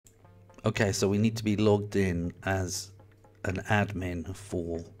Okay, so we need to be logged in as an admin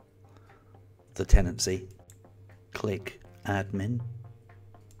for the tenancy. Click admin.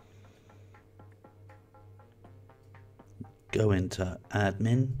 Go into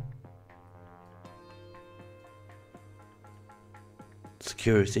admin.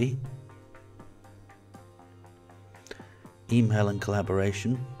 Security. Email and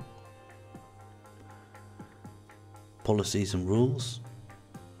collaboration. Policies and rules.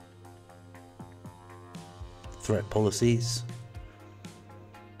 Threat policies.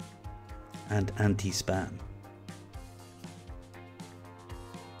 And anti-spam.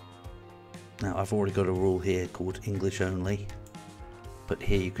 Now I've already got a rule here called English only, but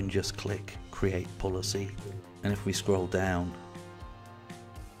here you can just click create policy, and if we scroll down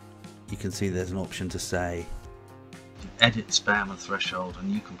you can see there's an option to say edit spam and threshold,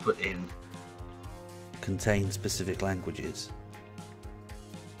 and you can put in contain specific languages,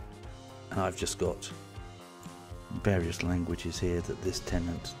 and I've just got various languages here that this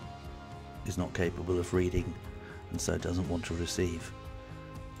tenant is not capable of reading and so doesn't want to receive.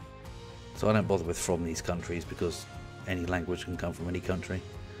 So I don't bother with from these countries because any language can come from any country.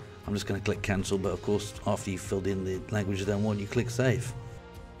 I'm just going to click cancel, but of course after you've filled in the language you don't want, you click save.